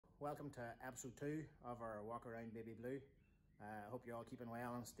welcome to episode 2 of our walk around Baby Blue. I hope you're all keeping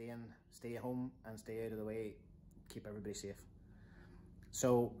well and stay home and stay out of the way, keep everybody safe.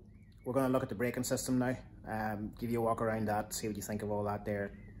 So we're going to look at the braking system now, give you a walk around that, see what you think of all that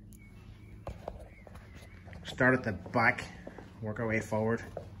there. Start at the back, work our way forward.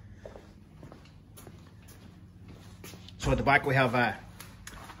 So at the back we have a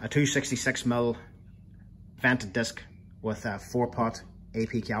 266mm vented disc with a 4-pot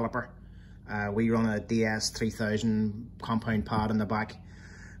AP caliper. We run a DS3000 compound pad in the back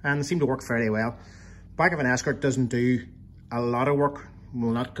and they seem to work fairly well. Back of an Escort doesn't do a lot of work,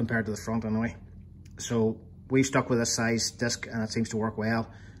 well, not compared to the front anyway. So we've stuck with this size disc and it seems to work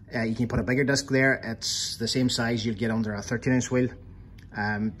well. You can put a bigger disc there, it's the same size you'd get under a 13-inch wheel.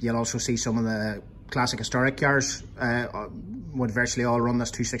 You'll also see some of the classic historic cars would virtually all run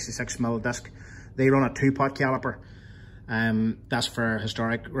this 266mm disc. They run a 2-pot caliper. That's for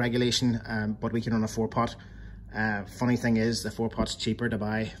historic regulation, but we can run a 4-pot. Funny thing is, the 4-pot's cheaper to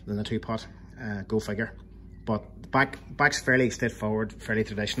buy than the 2-pot. Go figure. But the back's fairly straightforward, fairly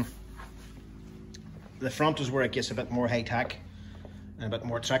traditional. The front is where it gets a bit more high tech and a bit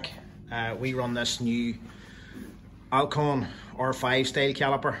more trick. We run this new Alcon R5 style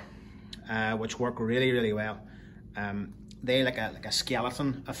caliper, which work really well. They like a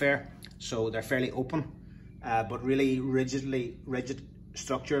skeleton affair, so they're fairly open. But really rigid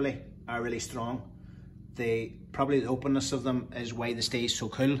structurally are really strong. Probably the openness of them is why they stay so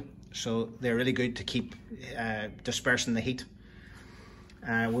cool. So they're really good to keep dispersing the heat.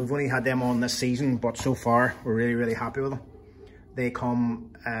 We've only had them on this season, but so far we're really happy with them. They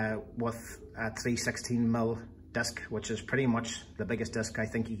come with a 316mm disc, which is pretty much the biggest disc I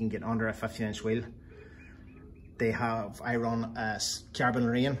think you can get under a 15-inch wheel. I run carbon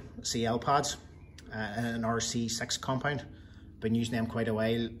rain CL pads. An RC6 compound. Been using them quite a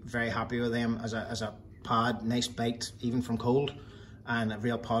while, very happy with them as a pad, nice bite even from cold and a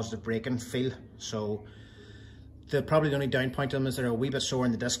real positive braking feel. So probably the only down point to them is they're a wee bit sore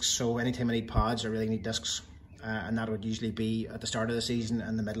in the discs, so anytime I need pads I really need discs, and that would usually be at the start of the season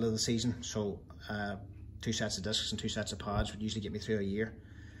and the middle of the season. So 2 sets of discs and 2 sets of pads would usually get me through a year.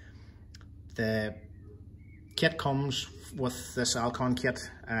 The kit comes with this Alcon kit.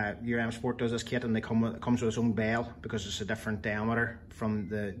 Your M Sport does this kit and it comes with its own bell because it's a different diameter from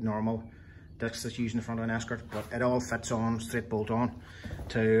the normal discs that's used in the front of an Escort, but it all fits on, straight bolt on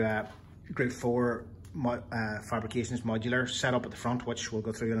to Group 4 Fabrications modular setup at the front, which we'll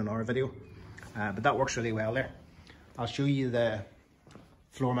go through in another video. But that works really well there. I'll show you the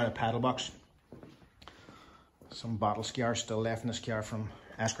floor mounted pedal box. Some bottle scars still left in this car from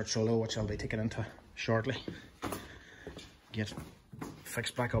Escort Solo, which I'll be taking into shortly. Get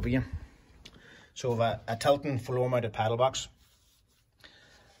fixed back up again. So we have a tilting floor mounted pedal box.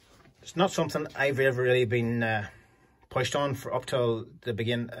 It's not something I've ever really been pushed on for up till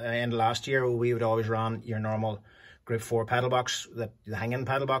the end of last year. We would always run your normal Group 4 pedal box, the hanging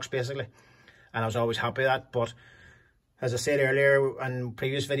pedal box basically, and I was always happy with that. But as I said earlier in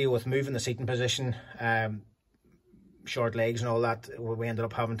previous video, with moving the seating position, short legs and all that, we ended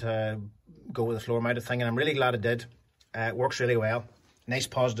up having to go with the floor mounted thing, and I'm really glad it did. It works really well, nice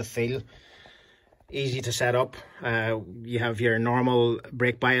positive feel, easy to set up. You have your normal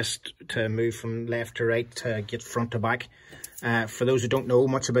brake bias to move from left to right to get front to back. For those who don't know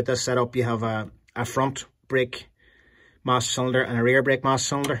much about this setup, you have a front brake master cylinder and a rear brake master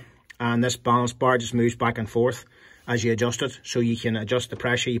cylinder, and this balance bar just moves back and forth as you adjust it, so you can adjust the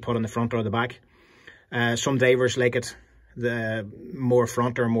pressure you put on the front or the back. Some drivers like it the more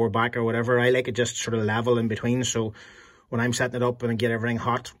front or more back or whatever. I like it just sort of level in between, so when I'm setting it up and get everything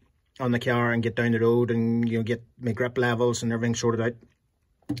hot on the car and get down the road and get my grip levels and everything sorted out,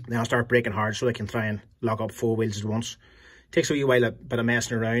 then I'll start braking hard so I can try and lock up 4 wheels at once. It takes a wee while, a bit of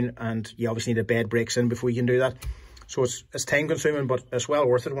messing around, and you obviously need a bed brakes in before you can do that. So it's time consuming, but it's well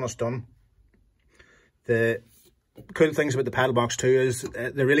worth it when it's done. The cool things about the pedal box too is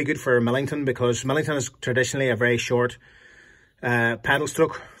they're really good for Millington, because Millington is traditionally a very short pedal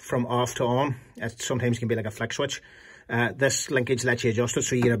stroke from off to on. It sometimes can be like a flick switch. This linkage lets you adjust it,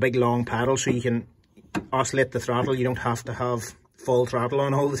 so you get a big long pedal so you can oscillate the throttle. You don't have to have full throttle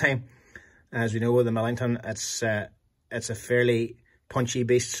on all the time. As we know with the Millington, it's a fairly punchy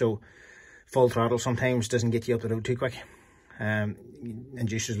beast, so full throttle sometimes doesn't get you up the road too quick.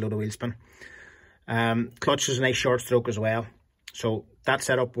 Induces a load of wheel spin. Clutch is a nice short stroke as well, so that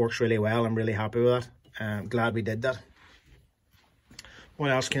setup works really well. I'm really happy with that. I'm glad we did that. What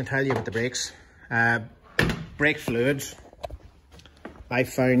else can I tell you about the brakes? Brake fluids. I've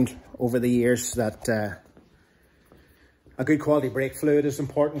found over the years that A good quality brake fluid is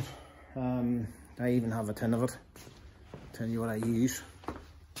important. I even have a tin of it. Tell you what I use.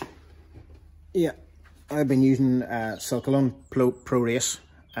 Yeah, I've been using Silkalon Pro Race.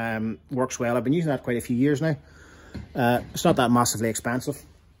 Works well. I've been using that quite a few years now. It's not that massively expensive,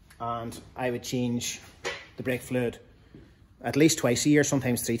 and I would change the brake fluid at least twice a year,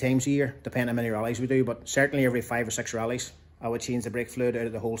 sometimes 3 times a year, depending on how many rallies we do, but certainly every 5 or 6 rallies I would change the brake fluid out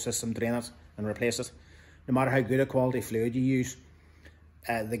of the whole system, drain it and replace it. No matter how good a quality fluid you use,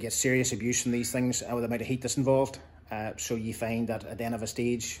 they get serious abuse from these things with the amount of heat that's involved. So you find that at the end of a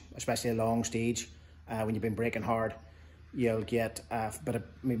stage, especially a long stage, when you've been braking hard, you'll get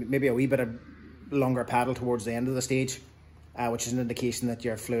maybe a wee bit of longer paddle towards the end of the stage, which is an indication that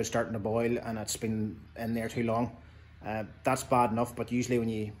your fluid's starting to boil and it's been in there too long. That's bad enough, but usually when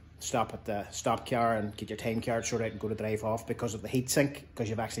you stop at the stop car and get your time card sorted out and go to drive off because of the heat sink, because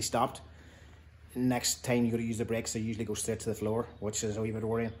you've actually stopped, next time you go to use the brakes, they usually go straight to the floor, which is a wee bit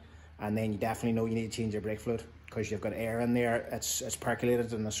worrying. And then you definitely know you need to change your brake fluid because you've got air in there. It's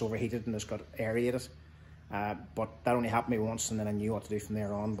percolated and it's overheated and it's got aerated. But that only happened to me once, and then I knew what to do from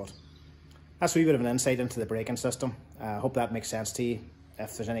there on. But that's a wee bit of an insight into the braking system. I hope that makes sense to you.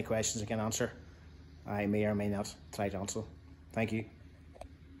 If there's any questions I can answer, I may or may not try to answer. Thank you.